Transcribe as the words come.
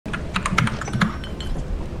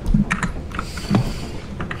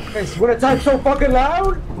Hey, when I type so fucking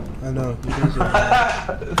loud? I know.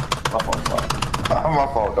 My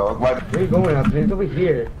fault, dog. Where are you going, Anthony? It's over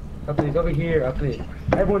here. Anthony, it's over here, Anthony.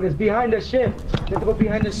 Everyone is behind the ship. You have to go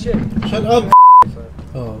behind the ship. Shut up!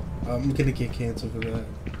 Oh, I'm gonna get canceled for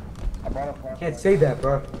that. Can't say that,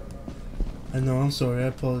 bro. I know, I'm sorry, I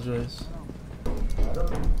apologize.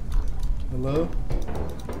 Hello?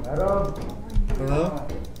 Adam. Hello?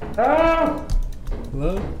 Help!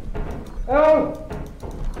 Hello? Help!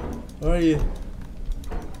 Where are you?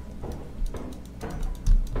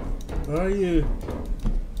 Where are you?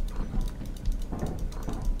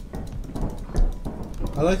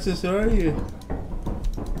 Alexis, where are you?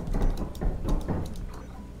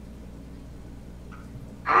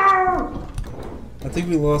 I think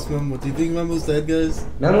we lost Memo. Do you think Memo's dead, guys?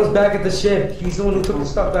 Memo's back at the ship. He's the one who took the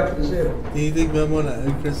stuff back at the ship. Do you think Memo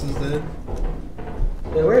and Chris is dead?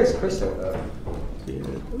 Yeah, where is Chris though?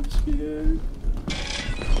 I'm scared.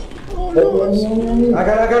 Oh no, I'm scared. I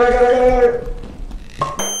got it.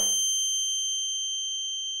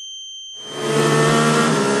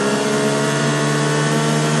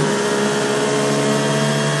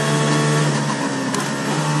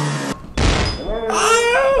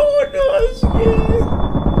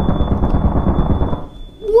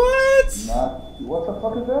 What the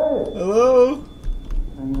fuck is that? Hello?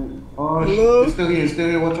 Oh, hello? It's still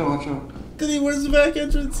here, watch out. Anthony, where's the back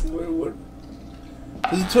entrance? Where?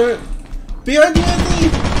 There's a turret. Behind you, Anthony!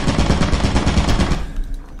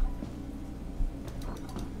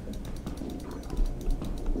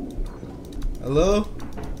 Hello?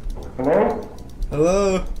 Hello?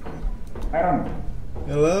 Hello? Adam?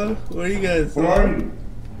 Hello? Where are you guys? Where are you?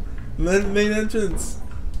 Main entrance.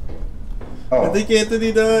 Oh. I think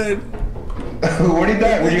Anthony died. Where'd he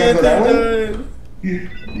die? Would you guys go that way? You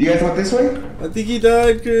guys went this way? I think he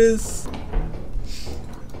died, Chris.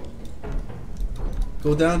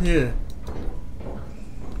 Go down here.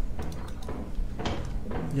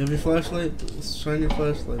 You have your flashlight? Shine your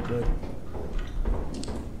flashlight, bud.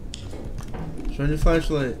 Shine your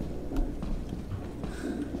flashlight.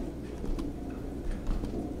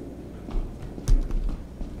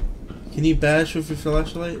 Can you bash with your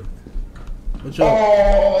flashlight? Watch out.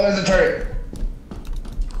 Oh, there's a turret.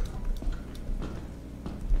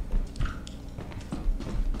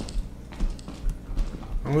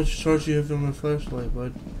 How much charge do you have on my flashlight,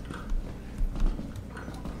 bud?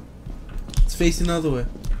 It's facing the other way.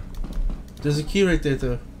 There's a key right there,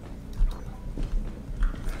 though.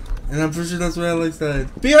 And I'm pretty sure that's where Alex died.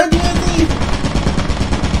 Behind you, Anthony!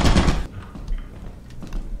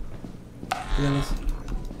 Yeah, let's...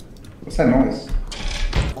 What's that noise?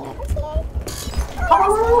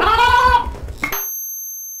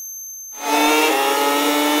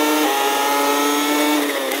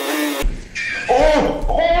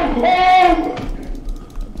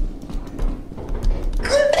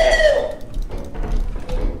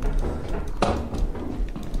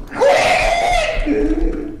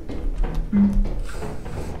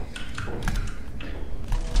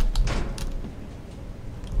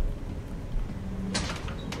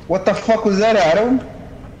 What the fuck was that, Adam?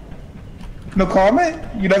 No comment?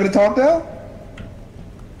 You're not gonna talk now?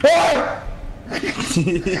 Ah!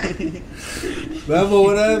 Memo,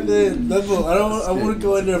 what happened? Memo, I wouldn't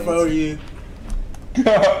go in there if I were you.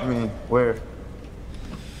 I mean, where?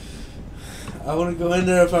 I wouldn't go in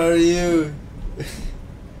there if I were you. What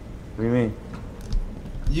do you mean?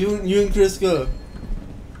 You and Chris go.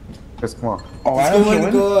 Chris, come on. Oh, let's go in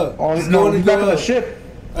and go up. Oh, let's no, go in he's and back go on the up. ship.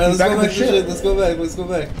 Alright, let's back go on back the to the ship. ship. Let's go back. Let's go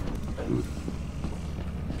back.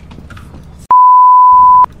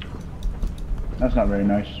 That's not very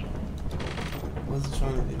nice. Wasn't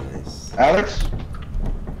trying to be nice. Alex?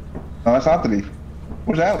 No, that's Anthony.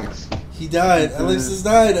 Where's Alex? He died. Alex has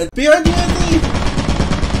died. Behind you, Anthony!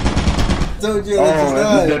 I told you Alex has that's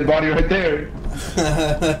died. his dead body right there.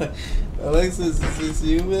 Alexis, is this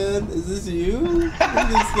you, man? Is this you? Look at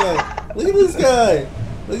this guy. Look at this guy.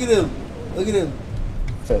 Look at him. Look at him.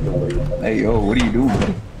 Hey, yo, what are you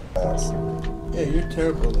doing? Yeah, you're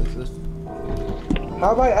terrible, Alexis.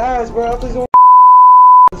 How my ass, bro? Please don't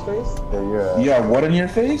his face. Yeah, you got what in your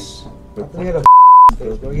face? He had a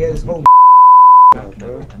face, bro. He had his whole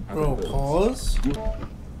bro. Bro, pause. Oh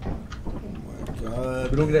my god.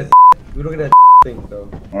 We don't get that. We don't get that thing though.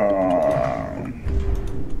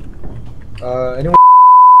 Anyone?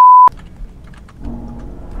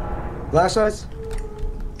 Flashlights?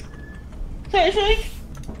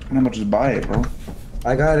 How much just buy it, bro?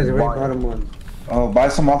 I got it. Right bottom one. Oh, buy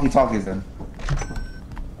some walkie-talkies then.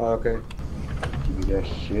 Oh, okay. Give me that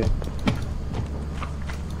shit.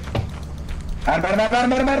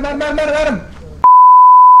 Adam!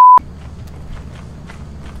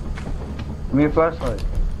 Give me a flashlight.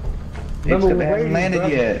 It's because they haven't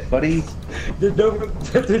landed yet, buddy. Did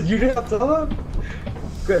you not tell them?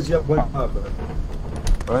 Chris, you have one up, bro.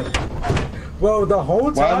 Right? Well, the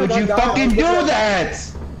whole time. Why would you fucking do that?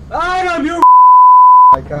 I don't do.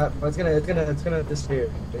 My God, it's gonna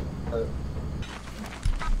disappear.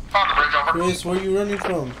 Chris, where are you running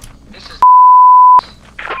from? This is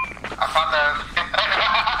I found the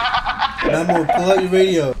Mamo, pull out your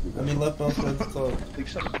radio. I mean, left mouse, right to talk.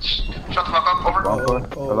 Shut the fuck up, over. Oh,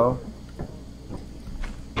 oh. Hello?